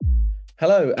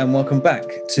Hello and welcome back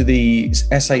to the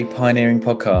SA Pioneering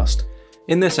Podcast.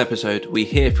 In this episode, we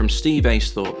hear from Steve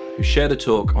Aisthorpe, who shared a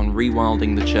talk on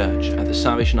rewilding the church at the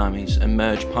Salvation Army's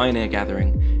Emerge Pioneer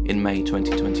Gathering in May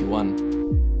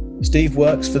 2021. Steve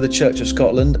works for the Church of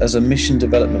Scotland as a mission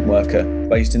development worker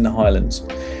based in the Highlands.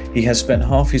 He has spent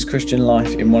half his Christian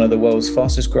life in one of the world's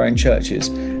fastest growing churches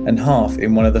and half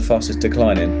in one of the fastest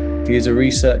declining. He is a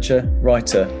researcher,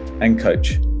 writer and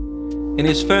coach. In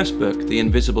his first book, The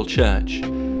Invisible Church,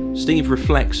 Steve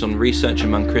reflects on research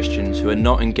among Christians who are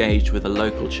not engaged with a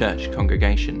local church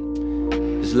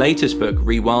congregation. His latest book,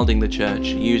 Rewilding the Church,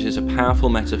 uses a powerful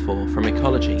metaphor from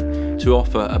ecology to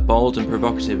offer a bold and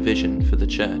provocative vision for the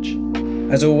church.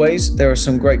 As always, there are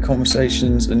some great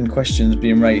conversations and questions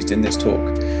being raised in this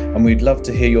talk, and we'd love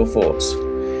to hear your thoughts.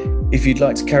 If you'd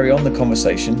like to carry on the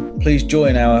conversation, please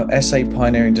join our SA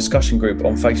Pioneering discussion group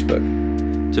on Facebook.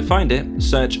 To find it,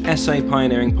 search SA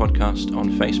Pioneering Podcast on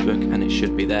Facebook and it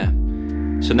should be there.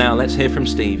 So now let's hear from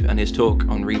Steve and his talk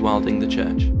on rewilding the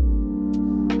church.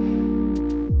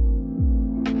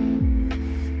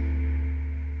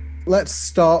 Let's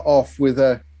start off with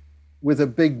a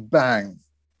big bang.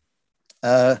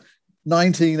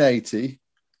 1980,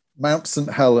 Mount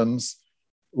St. Helens,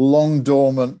 long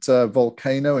dormant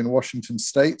volcano in Washington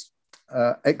state,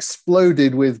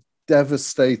 exploded with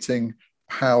devastating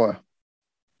power.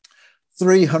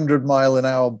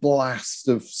 300-mile-an-hour blast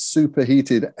of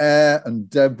superheated air and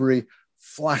debris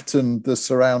flattened the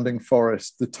surrounding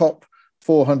forest. The top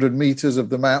 400 meters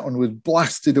of the mountain was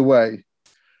blasted away,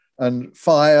 and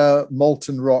fire,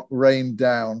 molten rock rained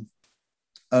down.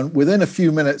 And within a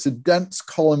few minutes, a dense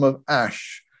column of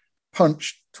ash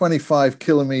punched 25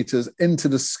 kilometers into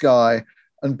the sky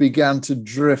and began to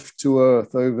drift to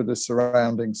earth over the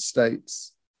surrounding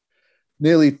states.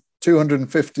 Nearly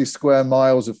 250 square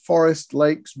miles of forest,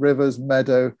 lakes, rivers,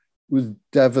 meadow was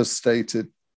devastated.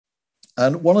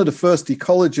 And one of the first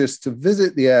ecologists to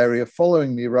visit the area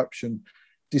following the eruption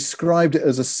described it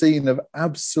as a scene of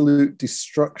absolute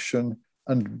destruction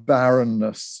and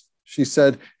barrenness. She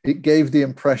said it gave the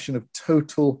impression of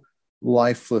total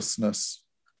lifelessness.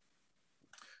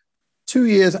 2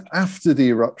 years after the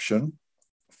eruption,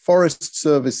 Forest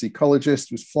Service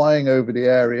ecologist was flying over the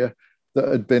area that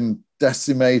had been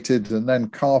decimated and then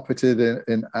carpeted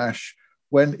in ash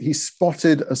when he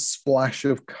spotted a splash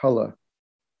of color.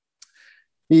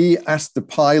 He asked the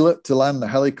pilot to land the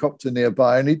helicopter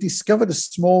nearby, and he discovered a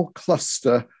small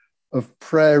cluster of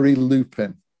prairie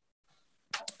lupin,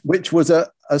 which was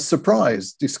a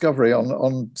surprise discovery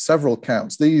on several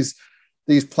counts. These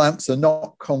plants are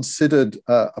not considered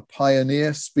a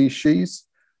pioneer species.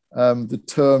 The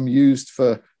term used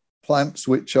for plants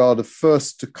which are the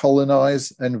first to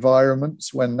colonize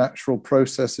environments when natural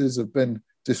processes have been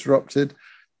disrupted.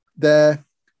 They're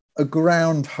a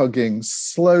ground-hugging,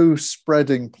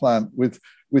 slow-spreading plant with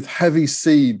heavy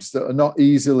seeds that are not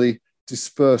easily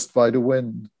dispersed by the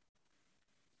wind.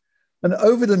 And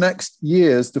over the next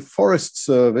years, the Forest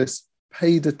Service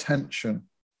paid attention.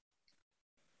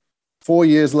 4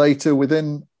 years later,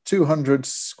 within 200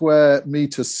 square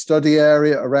meter study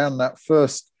area around that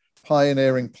first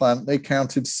pioneering plant, they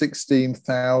counted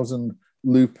 16,000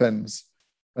 lupins.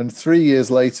 And 3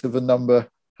 years later, the number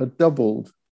had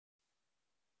doubled.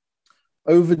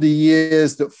 Over the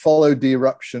years that followed the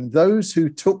eruption, those who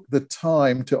took the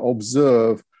time to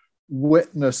observe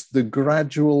witnessed the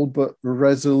gradual but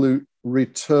resolute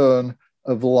return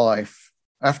of life.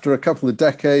 After a couple of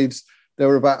decades, there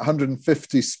were about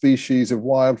 150 species of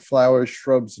wildflowers,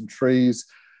 shrubs, and trees.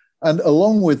 And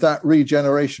along with that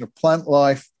regeneration of plant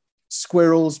life,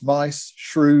 squirrels, mice,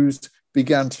 shrews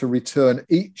began to return,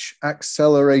 each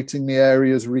accelerating the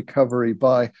area's recovery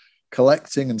by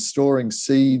collecting and storing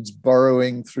seeds,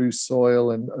 burrowing through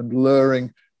soil, and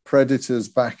luring predators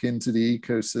back into the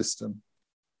ecosystem.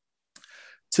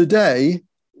 Today,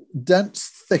 dense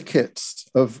thickets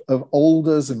of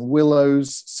alders and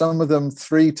willows, some of them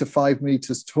 3 to 5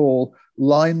 meters tall,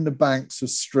 line the banks of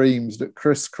streams that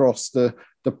crisscross the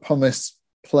pumice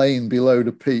plain below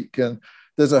the peak. And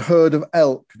there's a herd of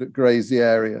elk that graze the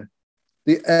area.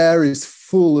 The air is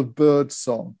full of bird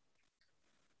song.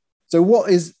 So what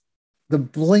is the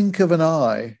blink of an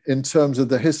eye in terms of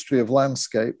the history of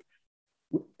landscape?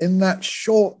 In that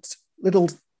short little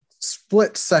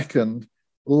split second,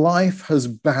 life has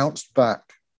bounced back,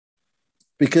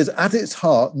 because at its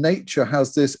heart, nature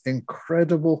has this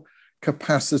incredible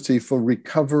capacity for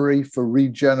recovery, for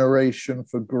regeneration,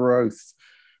 for growth,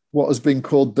 what has been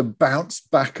called the bounce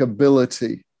back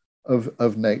ability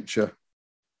of nature.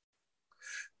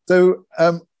 So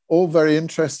all very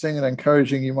interesting and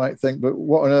encouraging, you might think, but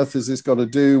what on earth has this got to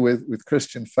do with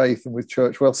Christian faith and with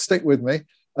church? Well, stick with me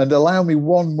and allow me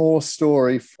one more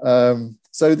story.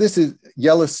 So this is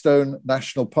Yellowstone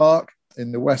National Park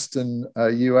in the western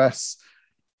US.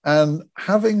 And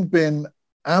having been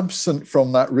absent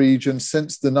from that region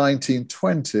since the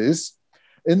 1920s,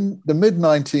 in the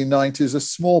mid-1990s, a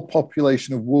small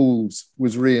population of wolves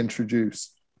was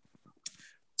reintroduced.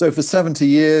 So for 70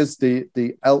 years,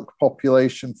 the elk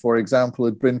population, for example,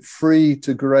 had been free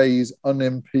to graze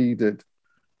unimpeded.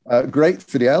 Great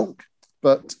for the elk,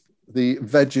 but the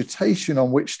vegetation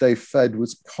on which they fed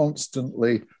was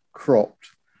constantly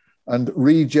cropped. And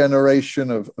regeneration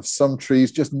of some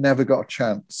trees just never got a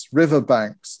chance.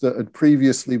 Riverbanks that had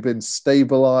previously been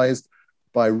stabilized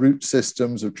by root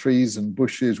systems of trees and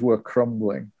bushes were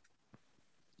crumbling.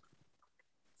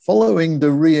 Following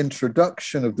the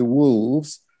reintroduction of the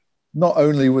wolves, not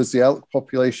only was the elk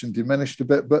population diminished a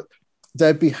bit, but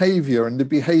their behavior and the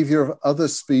behavior of other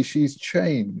species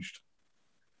changed.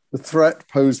 The threat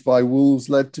posed by wolves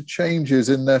led to changes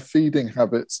in their feeding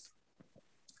habits.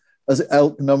 As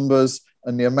elk numbers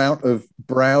and the amount of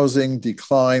browsing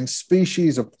declined,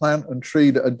 species of plant and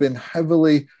tree that had been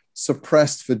heavily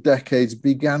suppressed for decades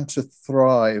began to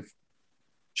thrive.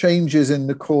 Changes in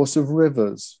the course of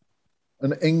rivers,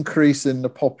 an increase in the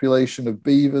population of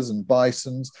beavers and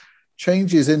bisons,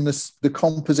 changes in the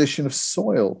composition of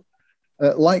soil.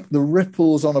 Like the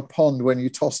ripples on a pond when you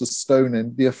toss a stone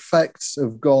in, the effects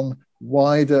have gone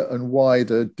wider and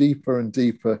wider, deeper and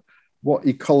deeper, what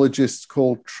ecologists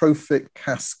call trophic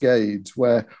cascades,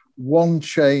 where one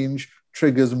change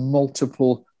triggers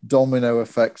multiple domino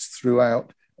effects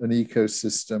throughout an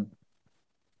ecosystem.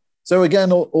 So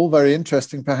again, all very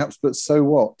interesting perhaps, but so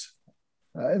what?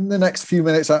 In the next few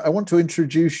minutes, I want to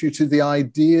introduce you to the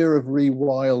idea of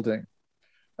rewilding.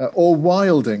 Or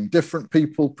wilding. Different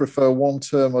people prefer one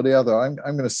term or the other. I'm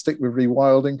going to stick with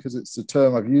rewilding because it's the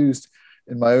term I've used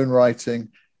in my own writing.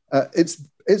 It's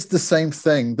the same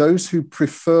thing. Those who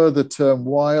prefer the term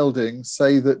wilding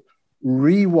say that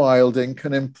rewilding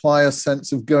can imply a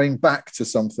sense of going back to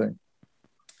something.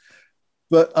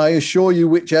 But I assure you,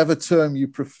 whichever term you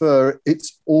prefer,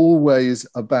 it's always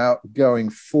about going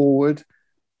forward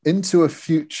into a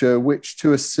future which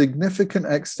to a significant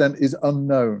extent is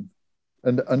unknown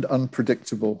and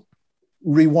unpredictable.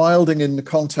 Rewilding in the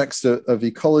context of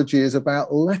ecology is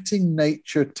about letting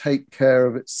nature take care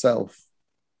of itself,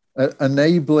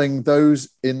 enabling those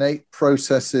innate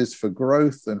processes for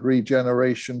growth and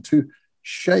regeneration to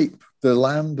shape the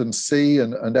land and sea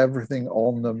and everything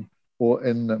on them or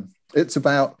in them. It's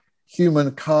about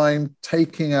humankind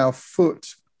taking our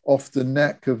foot off the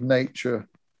neck of nature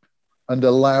and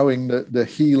allowing the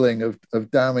healing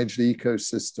of damaged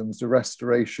ecosystems, the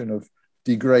restoration of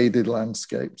degraded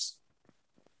landscapes.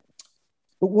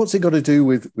 But what's it got to do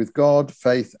with God,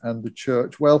 faith, and the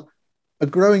church? Well, a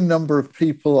growing number of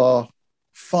people are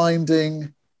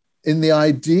finding in the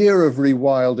idea of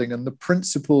rewilding and the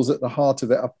principles at the heart of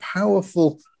it a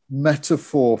powerful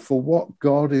metaphor for what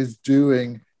God is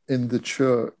doing in the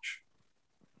church.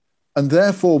 And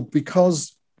therefore,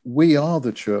 because we are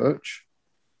the church,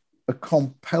 a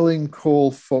compelling call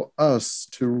for us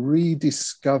to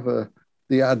rediscover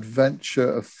the adventure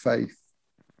of faith,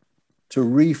 to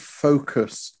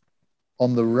refocus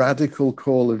on the radical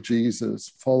call of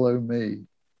Jesus, follow me,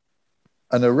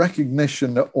 and a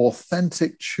recognition that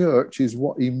authentic church is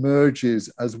what emerges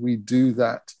as we do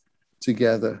that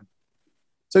together.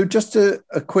 So just a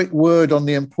quick word on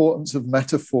the importance of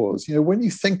metaphors. You know, when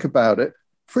you think about it,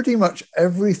 pretty much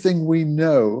everything we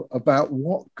know about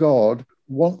what God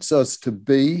wants us to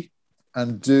be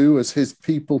and do as his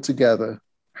people together,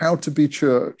 how to be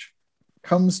church,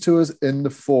 comes to us in the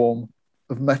form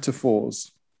of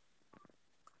metaphors.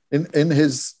 In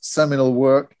his seminal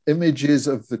work, Images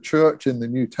of the Church in the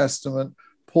New Testament,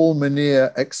 Paul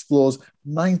Meniere explores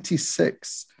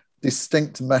 96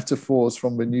 distinct metaphors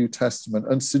from the New Testament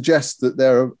and suggests that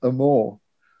there are more.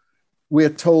 We're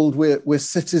told we're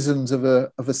citizens of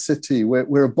a city,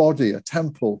 we're a body, a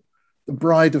temple, the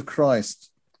bride of Christ,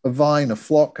 a vine, a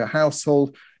flock, a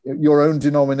household. Your own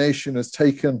denomination has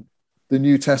taken the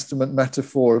New Testament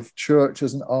metaphor of church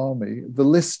as an army. The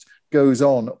list goes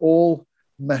on, all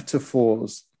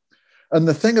metaphors. And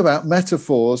the thing about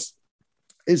metaphors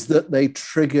is that they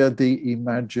trigger the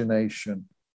imagination.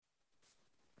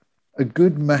 A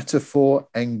good metaphor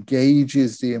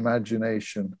engages the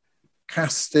imagination,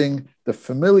 casting the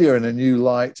familiar in a new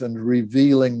light and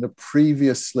revealing the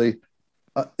previously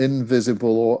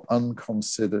invisible or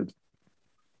unconsidered.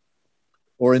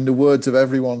 Or in the words of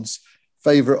everyone's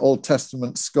favorite Old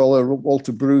Testament scholar,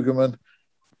 Walter Brueggemann,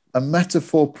 A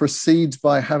metaphor proceeds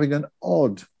by having an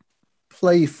odd,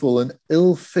 playful, and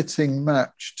ill-fitting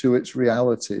match to its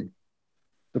reality,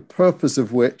 the purpose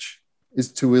of which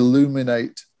is to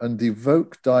illuminate and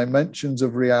evoke dimensions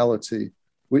of reality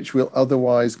which will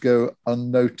otherwise go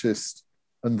unnoticed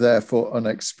and therefore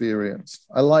unexperienced.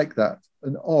 I like that,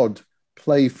 an odd,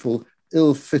 playful,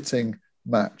 ill-fitting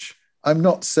match. I'm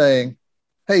not saying,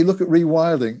 hey, look at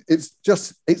rewilding. It's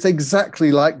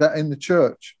exactly like that in the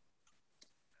church.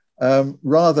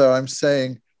 Rather, I'm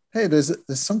saying, hey, there's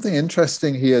something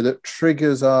interesting here that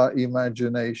triggers our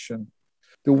imagination.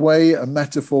 The way a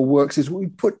metaphor works is we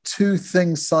put two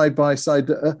things side by side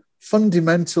that are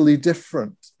fundamentally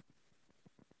different,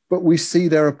 but we see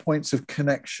there are points of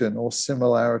connection or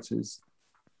similarities.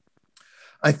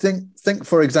 I think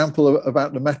for example,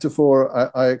 about the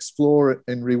metaphor I explore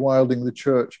in Rewilding the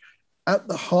Church. At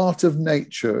the heart of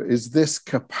nature is this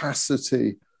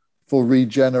capacity for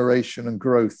regeneration and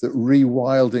growth that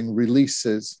rewilding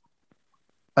releases.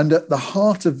 And at the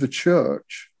heart of the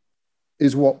church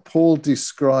is what Paul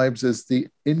describes as the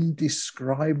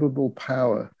indescribable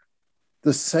power,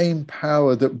 the same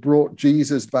power that brought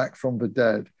Jesus back from the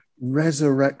dead,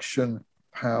 resurrection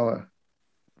power.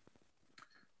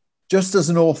 Just as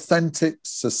an authentic,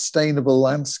 sustainable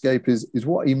landscape is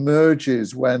what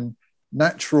emerges when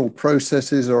natural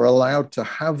processes are allowed to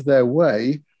have their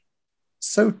way,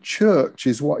 so church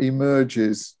is what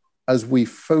emerges as we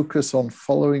focus on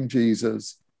following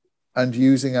Jesus and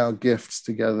using our gifts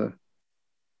together.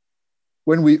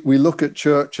 When we look at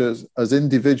church as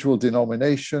individual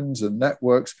denominations and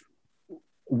networks,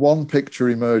 one picture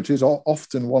emerges,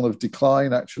 often one of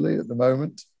decline actually at the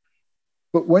moment.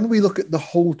 But when we look at the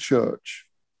whole church,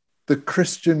 the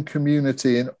Christian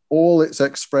community in all its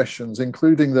expressions,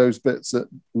 including those bits that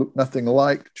look nothing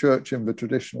like church in the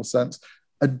traditional sense,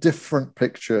 a different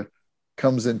picture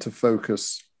comes into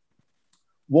focus.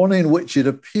 One in which it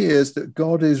appears that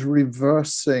God is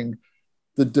reversing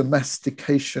the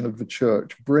domestication of the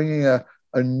church, bringing a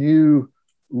new,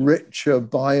 richer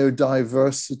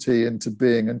biodiversity into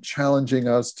being and challenging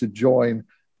us to join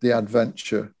the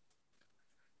adventure.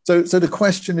 So the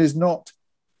question is not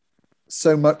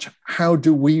so much how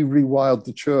do we rewild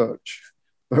the church,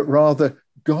 but rather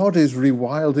God is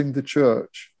rewilding the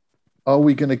church. Are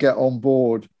we going to get on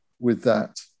board with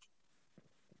that?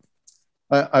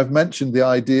 I've mentioned the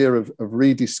idea of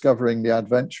rediscovering the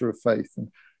adventure of faith.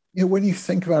 And when you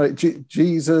think about it,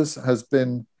 Jesus has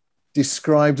been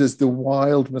described as the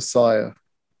wild Messiah.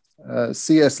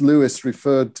 C.S. Lewis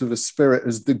referred to the Spirit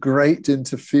as the great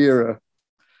interferer.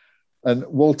 And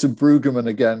Walter Brueggemann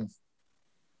again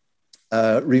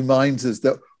reminds us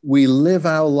that we live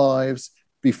our lives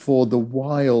before the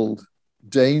wild,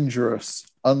 dangerous,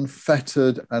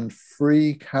 unfettered, and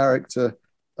free character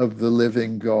of the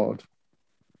living God.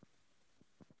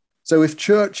 So if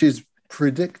church is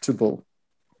predictable,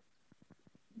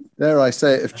 dare I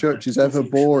say it, if church is ever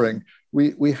boring,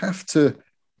 we have to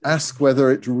ask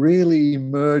whether it's really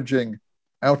emerging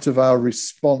out of our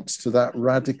response to that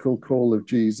radical call of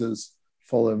Jesus,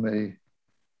 follow me.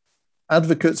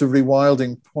 Advocates of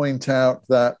rewilding point out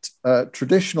that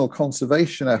traditional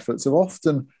conservation efforts have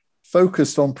often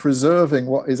focused on preserving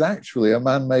what is actually a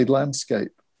man-made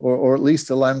landscape, or at least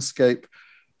a landscape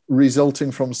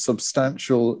resulting from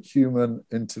substantial human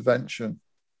intervention.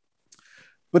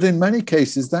 But in many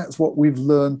cases, that's what we've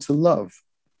learned to love.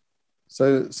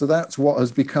 So that's what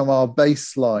has become our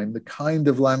baseline, the kind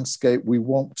of landscape we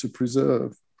want to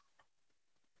preserve.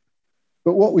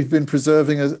 But what we've been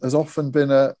preserving has often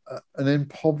been an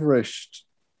impoverished,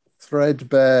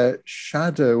 threadbare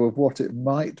shadow of what it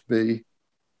might be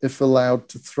if allowed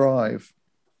to thrive.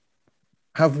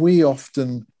 Have we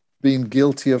often been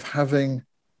guilty of having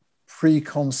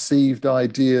preconceived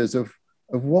ideas of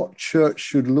what church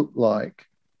should look like,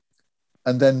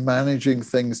 and then managing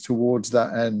things towards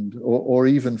that end, or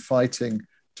even fighting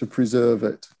to preserve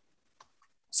it?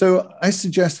 So I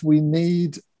suggest we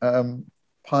need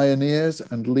pioneers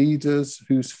and leaders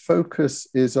whose focus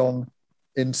is on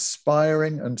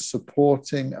inspiring and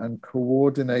supporting and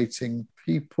coordinating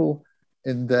people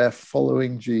in their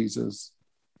following Jesus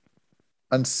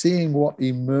and seeing what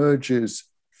emerges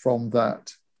from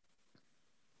that,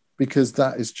 because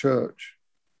that is church.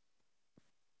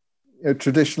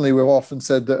 Traditionally, we've often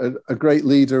said that a great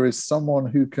leader is someone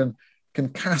who can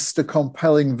cast a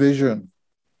compelling vision,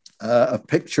 a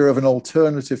picture of an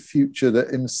alternative future that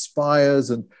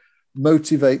inspires and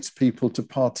motivates people to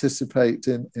participate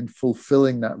in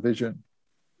fulfilling that vision.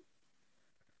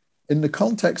 In the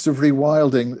context of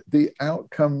rewilding, the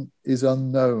outcome is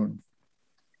unknown.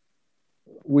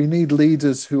 We need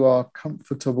leaders who are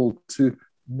comfortable to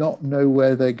not know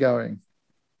where they're going,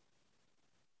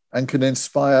 and can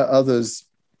inspire others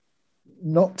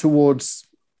not towards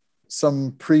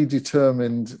some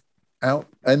predetermined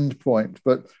end point,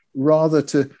 but rather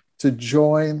to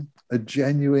join a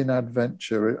genuine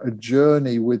adventure, a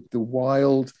journey with the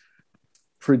wild,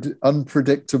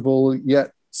 unpredictable,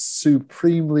 yet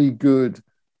supremely good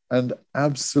and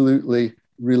absolutely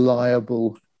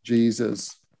reliable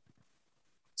Jesus.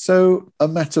 So, a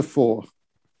metaphor.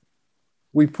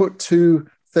 We put two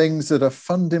things that are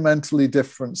fundamentally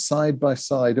different side by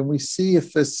side, and we see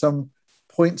if there's some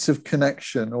points of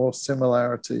connection or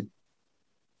similarity.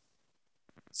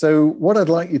 So what I'd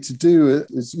like you to do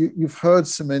is, you've heard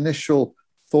some initial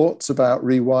thoughts about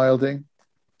rewilding.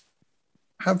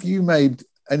 Have you made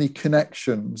any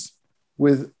connections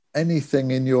with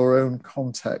anything in your own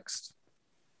context?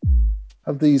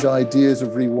 Have these ideas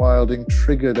of rewilding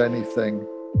triggered anything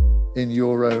in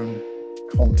your own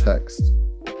context?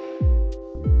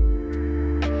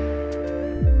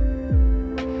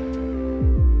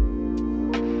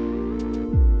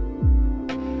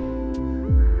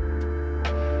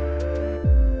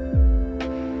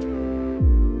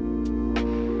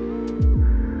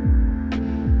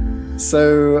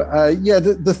 So,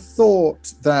 the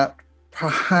thought that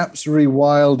perhaps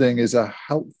rewilding is a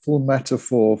helpful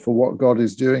metaphor for what God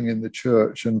is doing in the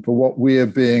church and for what we are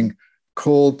being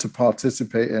called to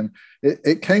participate in,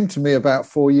 it came to me about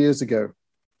 4 years ago.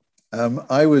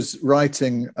 I was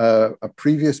writing a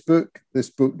previous book, this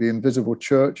book, The Invisible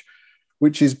Church,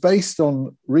 which is based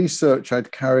on research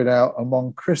I'd carried out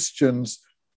among Christians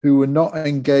who were not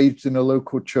engaged in a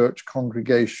local church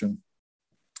congregation.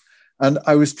 And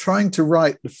I was trying to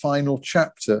write the final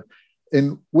chapter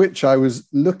in which I was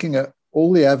looking at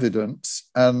all the evidence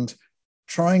and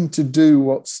trying to do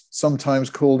what's sometimes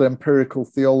called empirical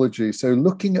theology. So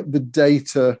looking at the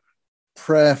data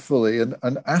prayerfully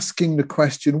and asking the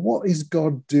question, what is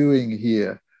God doing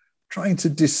here? Trying to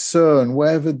discern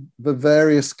where the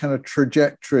various kind of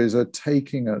trajectories are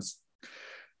taking us.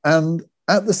 And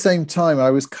at the same time, I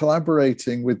was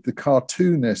collaborating with the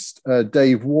cartoonist,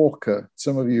 Dave Walker.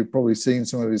 Some of you have probably seen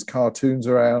some of his cartoons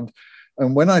around.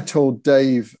 And when I told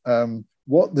Dave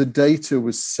what the data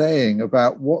was saying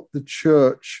about what the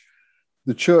church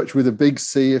with a big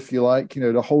C, if you like,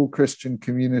 the whole Christian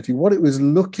community, what it was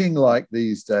looking like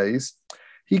these days,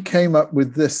 he came up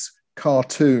with this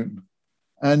cartoon.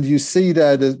 And you see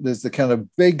there's the kind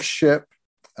of big ship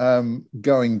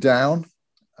going down,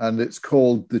 and it's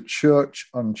called The Church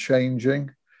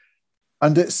Unchanging.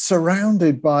 And it's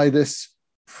surrounded by this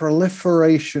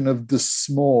proliferation of the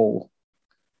small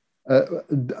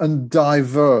and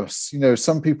diverse.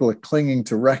 Some people are clinging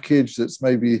to wreckage that's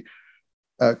maybe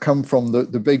come from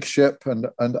the big ship,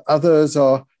 and others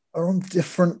are on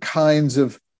different kinds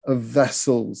of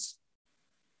vessels.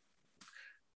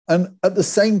 And at the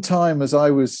same time as I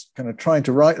was kind of trying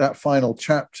to write that final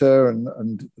chapter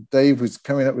and Dave was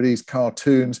coming up with these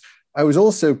cartoons, I was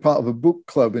also part of a book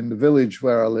club in the village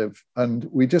where I live. And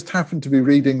we just happened to be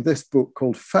reading this book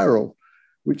called Feral,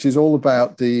 which is all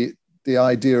about the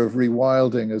idea of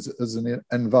rewilding as an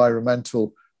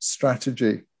environmental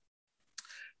strategy.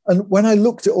 And when I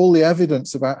looked at all the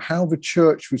evidence about how the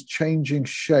church was changing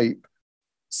shape,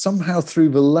 somehow through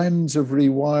the lens of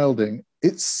rewilding,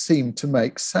 it seemed to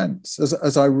make sense.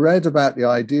 As I read about the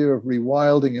idea of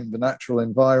rewilding in the natural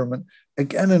environment,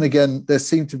 again and again, there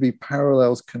seemed to be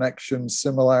parallels, connections,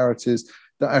 similarities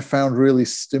that I found really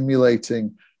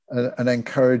stimulating and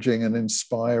encouraging and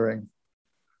inspiring.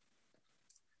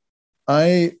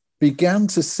 I began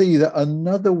to see that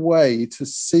another way to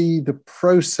see the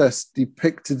process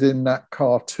depicted in that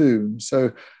cartoon,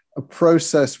 so a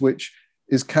process which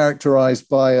is characterized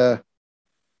by a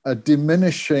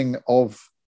diminishing of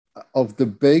the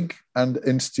big and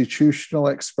institutional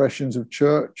expressions of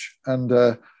church and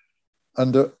a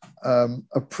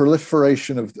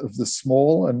proliferation of the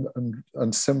small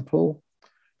and simple,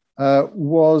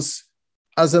 was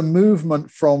as a movement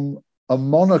from a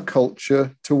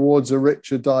monoculture towards a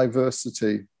richer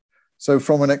diversity. So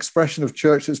from an expression of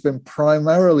church that's been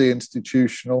primarily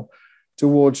institutional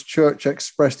towards church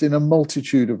expressed in a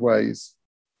multitude of ways.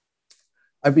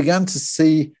 I began to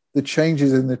see the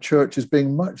changes in the church as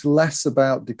being much less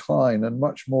about decline and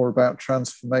much more about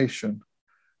transformation.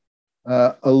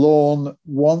 A lawn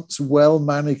once well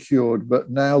manicured, but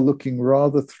now looking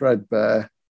rather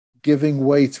threadbare, giving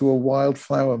way to a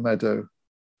wildflower meadow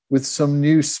with some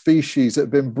new species that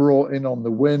have been brought in on the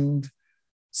wind,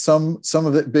 some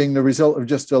of it being the result of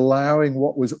just allowing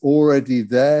what was already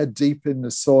there deep in the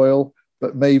soil,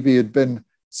 but maybe had been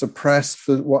suppressed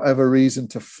for whatever reason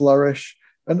to flourish,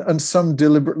 and some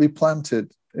deliberately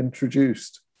planted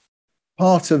introduced.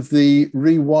 Part of the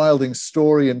rewilding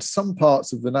story in some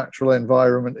parts of the natural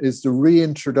environment is the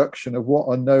reintroduction of what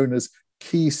are known as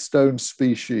keystone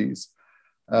species.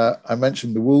 I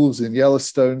mentioned the wolves in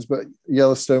Yellowstone,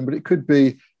 but it could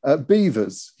be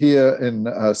beavers here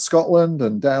in Scotland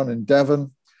and down in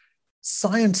Devon.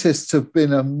 Scientists have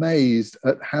been amazed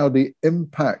at how the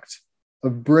impact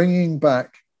of bringing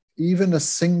back even a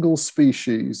single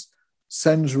species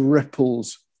sends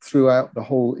ripples throughout the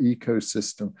whole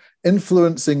ecosystem,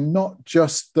 influencing not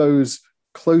just those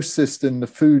closest in the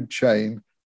food chain,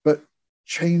 but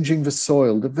changing the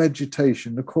soil, the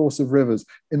vegetation, the course of rivers.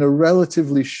 In a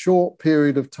relatively short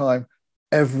period of time,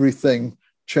 everything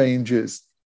changes.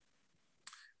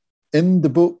 In the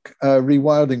book,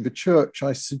 Rewilding the Church,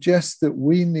 I suggest that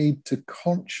we need to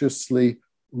consciously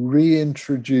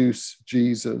reintroduce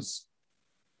Jesus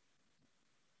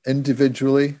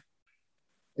individually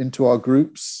into our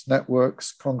groups,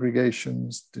 networks,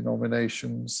 congregations,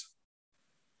 denominations.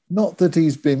 Not that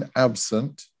he's been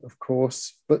absent, of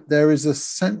course, but there is a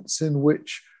sense in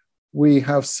which we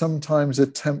have sometimes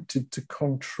attempted to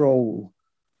control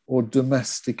or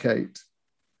domesticate.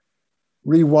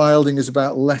 Rewilding is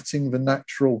about letting the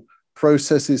natural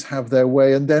processes have their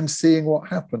way and then seeing what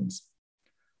happens.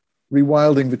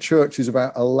 Rewilding the church is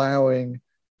about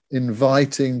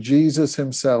inviting Jesus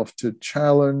himself to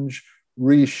challenge,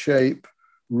 reshape,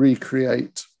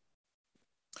 recreate.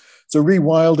 So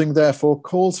rewilding, therefore,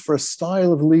 calls for a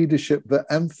style of leadership that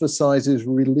emphasizes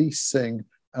releasing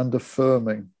and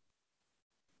affirming.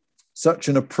 Such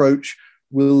an approach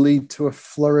will lead to a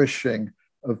flourishing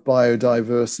of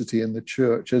biodiversity in the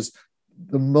church as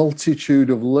the multitude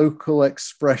of local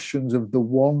expressions of the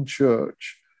one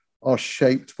church are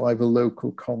shaped by the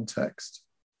local context.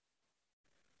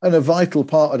 And a vital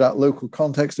part of that local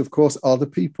context, of course, are the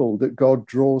people that God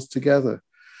draws together.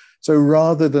 So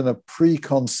rather than a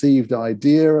preconceived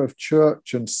idea of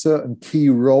church and certain key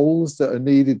roles that are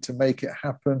needed to make it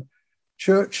happen,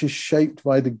 church is shaped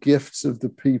by the gifts of the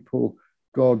people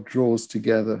God draws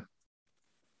together.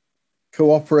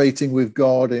 Cooperating with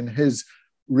God in his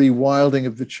rewilding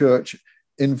of the church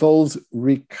involves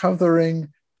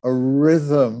recovering a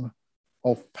rhythm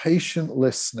of patient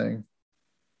listening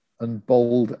and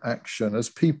bold action as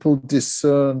people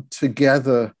discern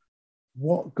together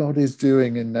what God is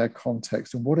doing in their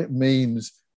context and what it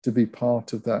means to be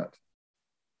part of that.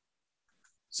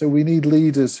 So we need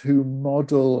leaders who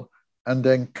model and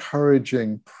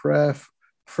encouraging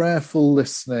prayerful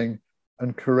listening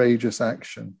and courageous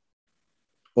action.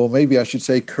 Or maybe I should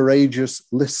say courageous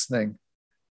listening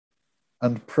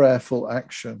and prayerful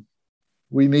action.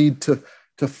 We need to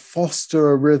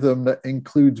foster a rhythm that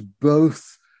includes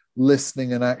both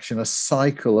listening and action, a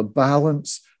cycle, a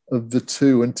balance of the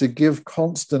two, and to give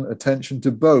constant attention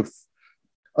to both.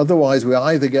 Otherwise, we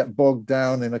either get bogged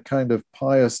down in a kind of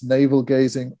pious navel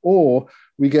gazing, or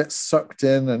we get sucked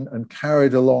in and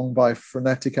carried along by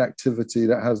frenetic activity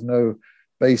that has no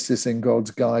basis in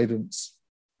God's guidance,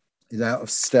 is out of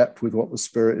step with what the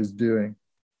Spirit is doing.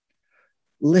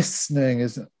 Listening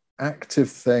is an active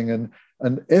thing,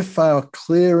 and if our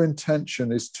clear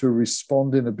intention is to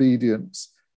respond in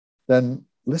obedience, then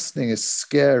listening is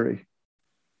scary,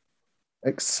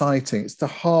 exciting. It's the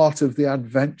heart of the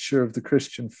adventure of the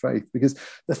Christian faith, because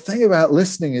the thing about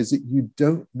listening is that you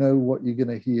don't know what you're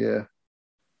going to hear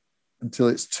until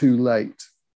it's too late.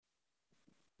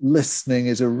 Listening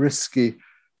is a risky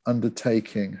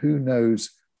undertaking. Who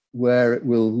knows where it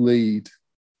will lead?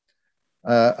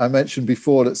 I mentioned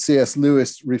before that C.S.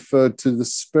 Lewis referred to the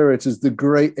Spirit as the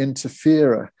great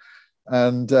interferer.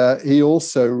 And he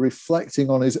also, reflecting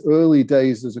on his early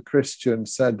days as a Christian,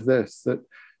 said that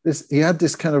he had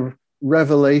this kind of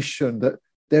revelation that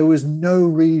there was no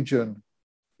region,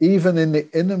 even in the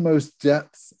innermost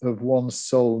depth of one's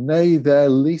soul, nay, there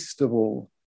least of all,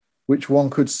 which one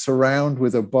could surround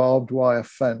with a barbed wire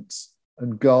fence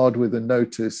and guard with a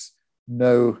notice,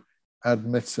 no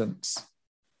admittance.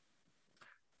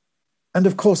 And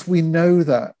of course, we know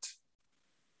that.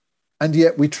 And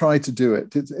yet we try to do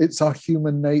it. It's our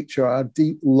human nature. Our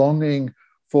deep longing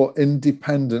for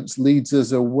independence leads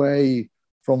us away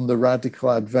from the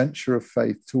radical adventure of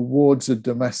faith towards a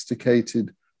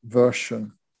domesticated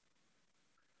version.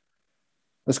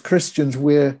 As Christians,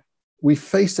 we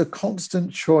face a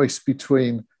constant choice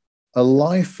between a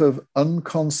life of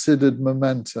unconsidered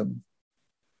momentum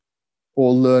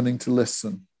or learning to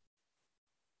listen,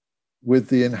 with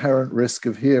the inherent risk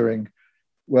of hearing,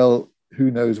 well, who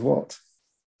knows what.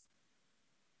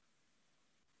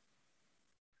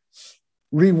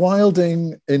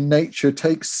 Rewilding in nature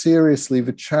takes seriously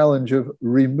the challenge of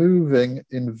removing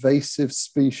invasive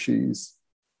species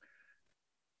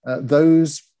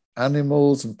those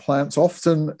animals and plants,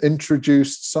 often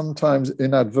introduced sometimes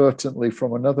inadvertently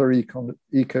from another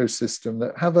ecosystem,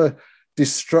 that have a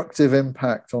destructive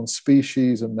impact on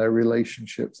species and their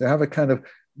relationships. They have a kind of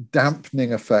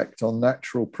dampening effect on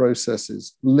natural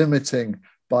processes, limiting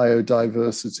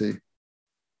biodiversity.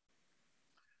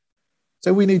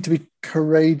 So we need to be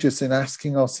courageous in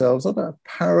asking ourselves, are there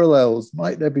parallels?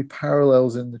 Might there be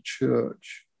parallels in the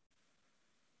church?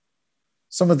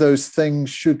 Some of those things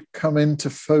should come into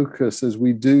focus as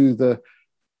we do the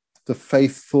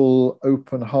faithful,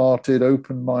 open-hearted,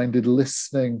 open-minded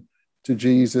listening to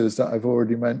Jesus that I've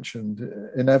already mentioned.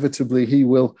 Inevitably, he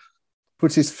will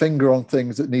put his finger on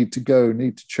things that need to go,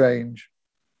 need to change.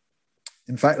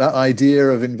 In fact, that idea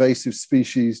of invasive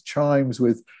species chimes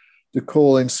with the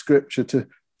call in Scripture to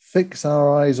fix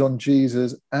our eyes on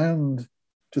Jesus and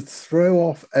to throw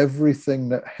off everything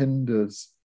that hinders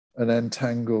and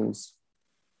entangles.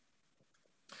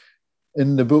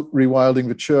 In the book Rewilding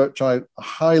the Church, I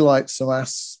highlight some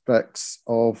aspects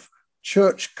of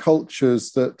church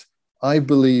cultures that I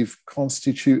believe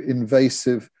constitute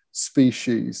invasive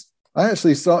species. I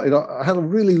had a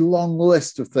really long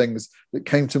list of things that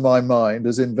came to my mind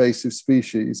as invasive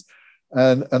species.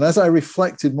 And as I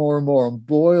reflected more and more and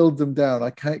boiled them down,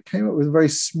 I came up with a very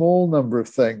small number of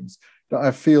things that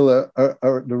I feel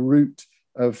are at the root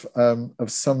of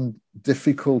some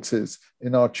difficulties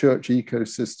in our church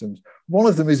ecosystems. One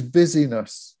of them is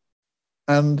busyness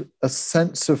and a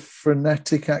sense of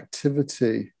frenetic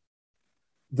activity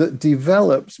that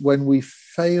develops when we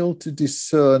fail to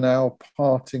discern our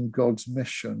part in God's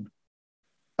mission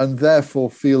and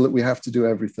therefore feel that we have to do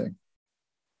everything.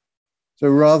 So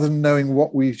rather than knowing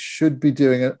what we should be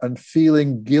doing and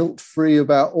feeling guilt-free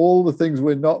about all the things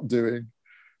we're not doing,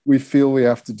 we feel we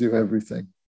have to do everything.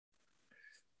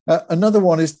 Another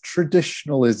one is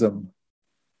traditionalism.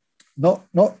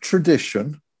 Not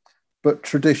tradition, but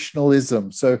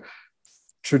traditionalism. So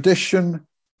tradition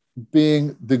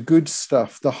being the good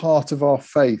stuff, the heart of our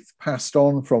faith passed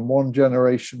on from one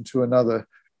generation to another,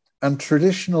 and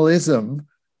traditionalism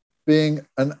being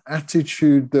an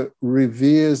attitude that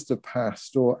reveres the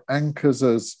past or anchors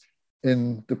us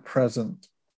in the present.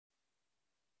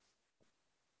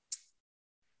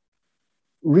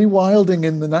 Rewilding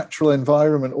in the natural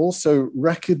environment also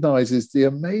recognizes the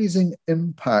amazing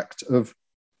impact of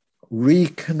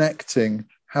reconnecting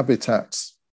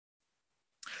habitats.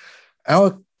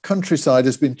 Our countryside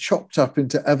has been chopped up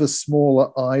into ever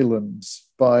smaller islands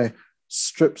by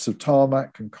strips of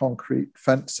tarmac and concrete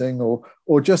fencing,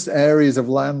 or just areas of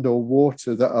land or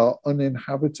water that are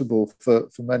uninhabitable for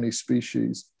many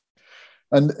species.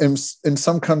 And in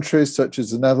some countries, such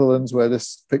as the Netherlands, where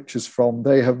this picture's from,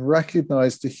 they have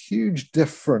recognized a huge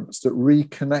difference that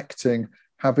reconnecting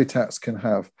habitats can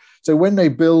have. So when they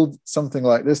build something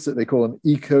like this that they call an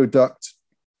ecoduct,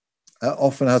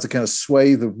 often has a kind of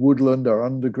swathe of woodland or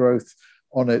undergrowth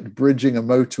on it, bridging a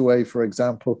motorway, for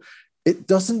example, it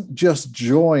doesn't just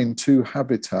join two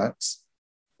habitats,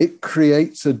 it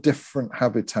creates a different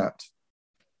habitat,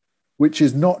 which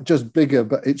is not just bigger,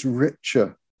 but it's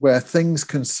richer, where things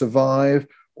can survive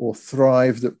or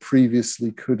thrive that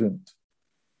previously couldn't.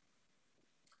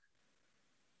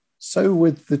 So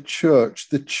with the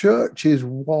church is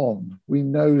one, we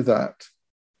know that,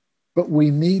 but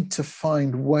we need to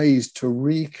find ways to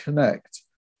reconnect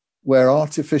where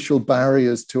artificial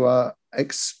barriers to our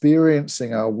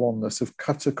experiencing our oneness have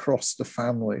cut across the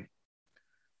family.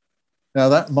 Now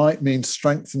that might mean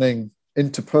strengthening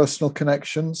interpersonal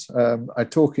connections. I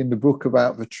talk in the book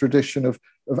about the tradition of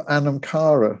Anam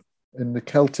Cara in the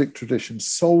Celtic tradition,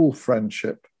 soul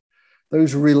friendship,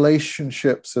 those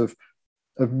relationships of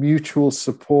mutual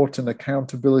support and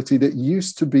accountability that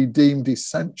used to be deemed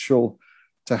essential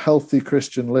to healthy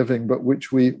Christian living, but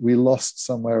which we lost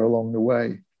somewhere along the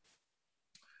way.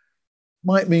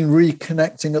 Might mean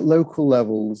reconnecting at local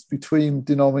levels between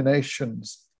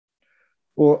denominations,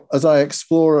 or as I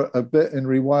explore a bit in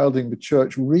Rewilding the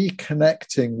Church,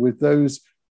 reconnecting with those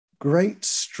great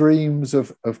streams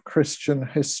of Christian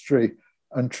history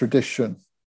and tradition.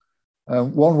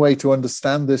 One way to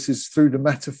understand this is through the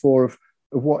metaphor of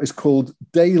what is called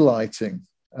daylighting.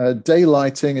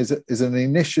 Daylighting is an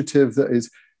initiative that is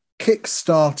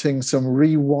kickstarting some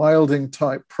rewilding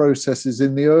type processes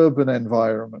in the urban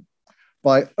environment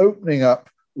by opening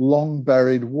up long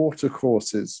buried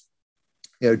watercourses.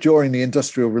 During the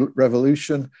Industrial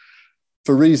Revolution,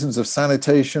 for reasons of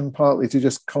sanitation, partly to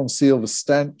just conceal the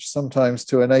stench, sometimes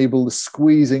to enable the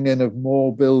squeezing in of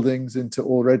more buildings into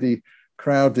already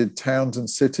crowded towns and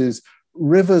cities,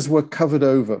 rivers were covered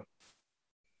over.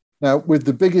 Now, with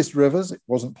the biggest rivers, it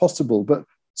wasn't possible, but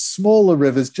smaller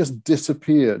rivers just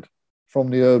disappeared from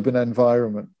the urban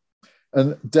environment.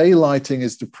 And daylighting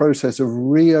is the process of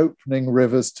reopening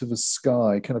rivers to the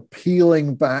sky, kind of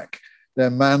peeling back their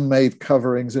man-made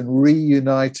coverings and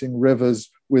reuniting rivers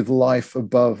with life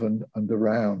above and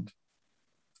around.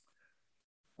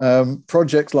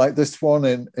 Projects like this one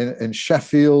in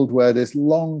Sheffield, where this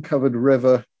long covered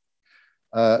river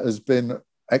has been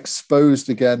exposed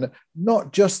again,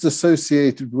 not just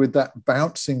associated with that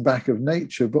bouncing back of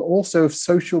nature, but also of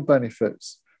social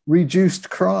benefits, reduced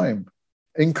crime,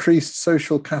 increased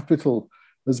social capital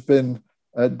has been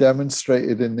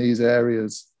demonstrated in these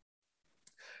areas.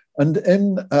 And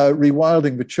in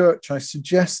Rewilding the Church, I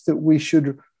suggest that we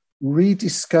should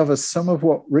rediscover some of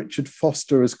what Richard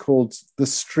Foster has called the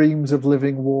streams of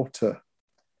living water.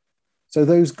 So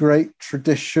those great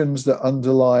traditions that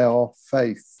underlie our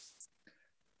faith.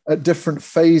 At different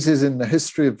phases in the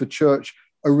history of the church,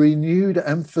 a renewed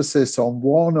emphasis on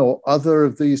one or other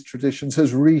of these traditions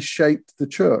has reshaped the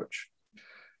church.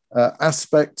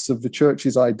 Aspects of the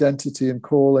church's identity and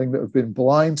calling that have been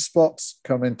blind spots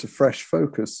come into fresh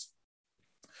focus.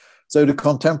 So the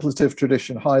contemplative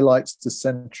tradition highlights the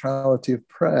centrality of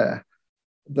prayer.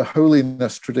 The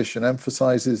holiness tradition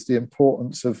emphasizes the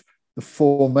importance of the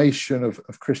formation of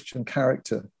Christian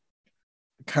character.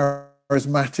 The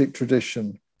charismatic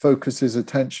tradition focuses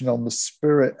attention on the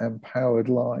spirit-empowered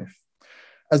life.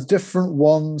 As different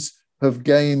ones have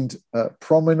gained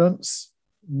prominence,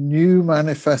 new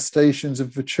manifestations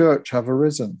of the church have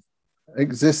arisen.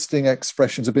 Existing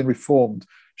expressions have been reformed.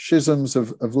 Schisms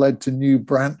have led to new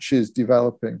branches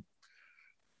developing.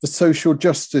 The social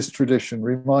justice tradition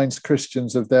reminds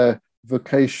Christians of their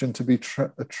vocation to be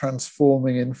a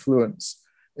transforming influence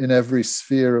in every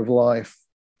sphere of life.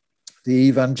 The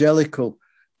evangelical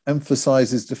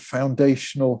emphasizes the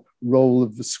foundational role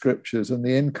of the scriptures, and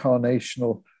the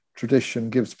incarnational tradition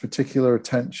gives particular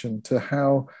attention to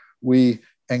how we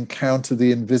encounter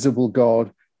the invisible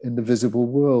God in the visible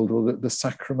world, or the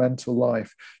sacramental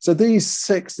life. So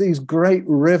these great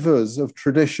rivers of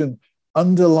tradition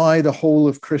underlie the whole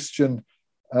of Christian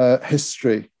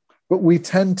history, but we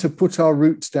tend to put our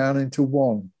roots down into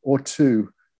one or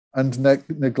two and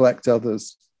neglect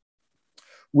others.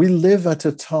 We live at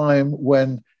a time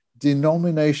when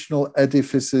denominational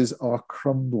edifices are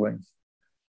crumbling.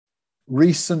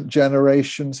 Recent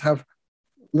generations have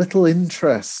little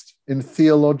interest in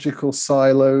theological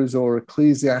silos or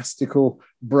ecclesiastical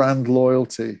brand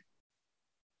loyalty.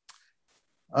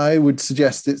 I would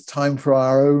suggest it's time for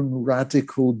our own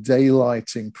radical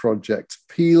daylighting project,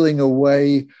 peeling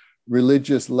away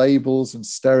religious labels and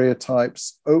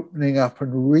stereotypes, opening up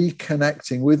and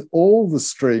reconnecting with all the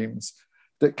streams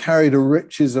that carry the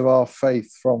riches of our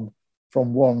faith from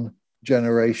one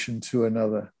generation to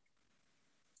another.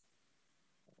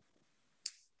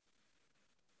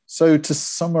 So to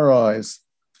summarize,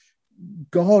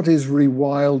 God is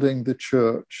rewilding the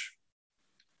church,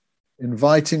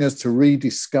 inviting us to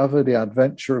rediscover the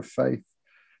adventure of faith.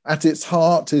 At its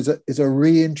heart is a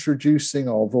reintroducing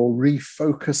of or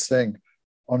refocusing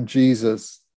on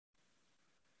Jesus.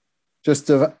 Just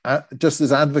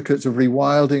as advocates of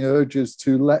rewilding urges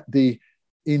to let the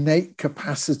innate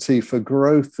capacity for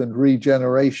growth and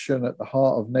regeneration at the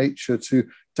heart of nature to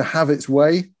have its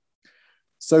way,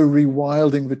 so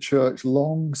rewilding the church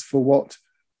longs for what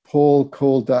Paul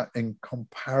called that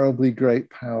incomparably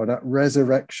great power, that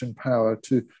resurrection power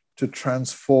to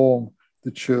transform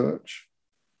the church.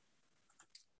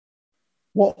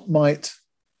 What might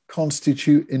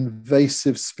constitute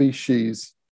invasive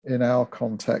species in our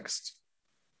context?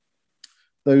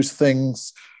 Those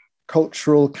things,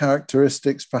 cultural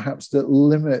characteristics perhaps that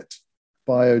limit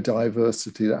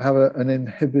biodiversity, that have an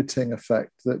inhibiting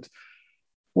effect. That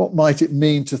what might it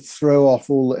mean to throw off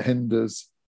all that hinders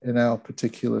in our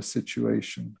particular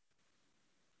situation?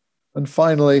 And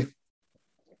finally,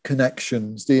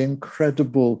 connections, the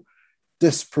incredible,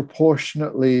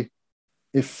 disproportionately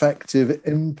effective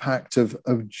impact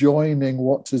of joining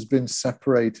what has been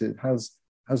separated has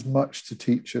much to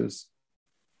teach us.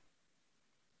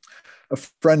 A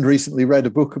friend recently read a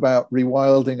book about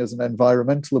rewilding as an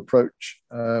environmental approach,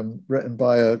 written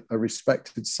by a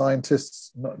respected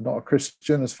scientist, not a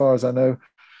Christian as far as I know.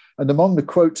 And among the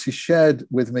quotes he shared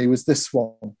with me was this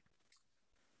one: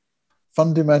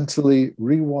 fundamentally,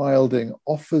 rewilding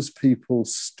offers people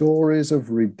stories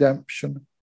of redemption,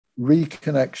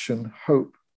 reconnection,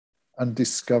 hope, and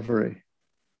discovery.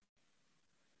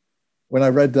 When I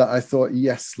read that, I thought,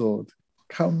 yes, Lord,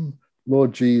 come,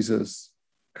 Lord Jesus,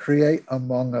 create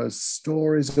among us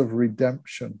stories of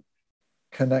redemption,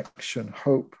 connection,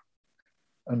 hope,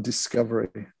 and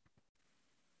discovery.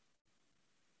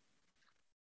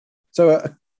 So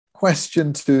a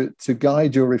question to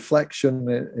guide your reflection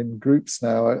in groups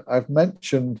now. I've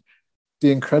mentioned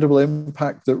the incredible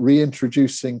impact that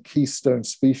reintroducing keystone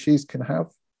species can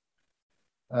have.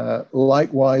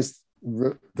 Likewise,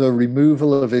 the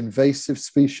removal of invasive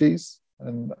species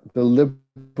and the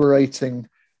liberating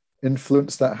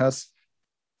influence that has.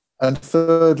 And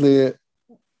thirdly,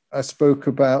 I spoke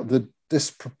about the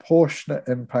disproportionate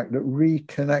impact that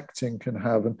reconnecting can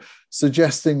have, and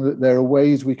suggesting that there are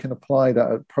ways we can apply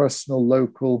that at personal,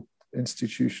 local,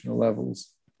 institutional levels.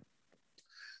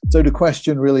 So the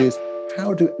question really is,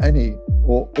 how do any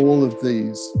or all of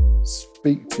these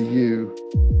speak to you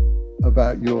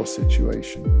about your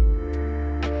situation?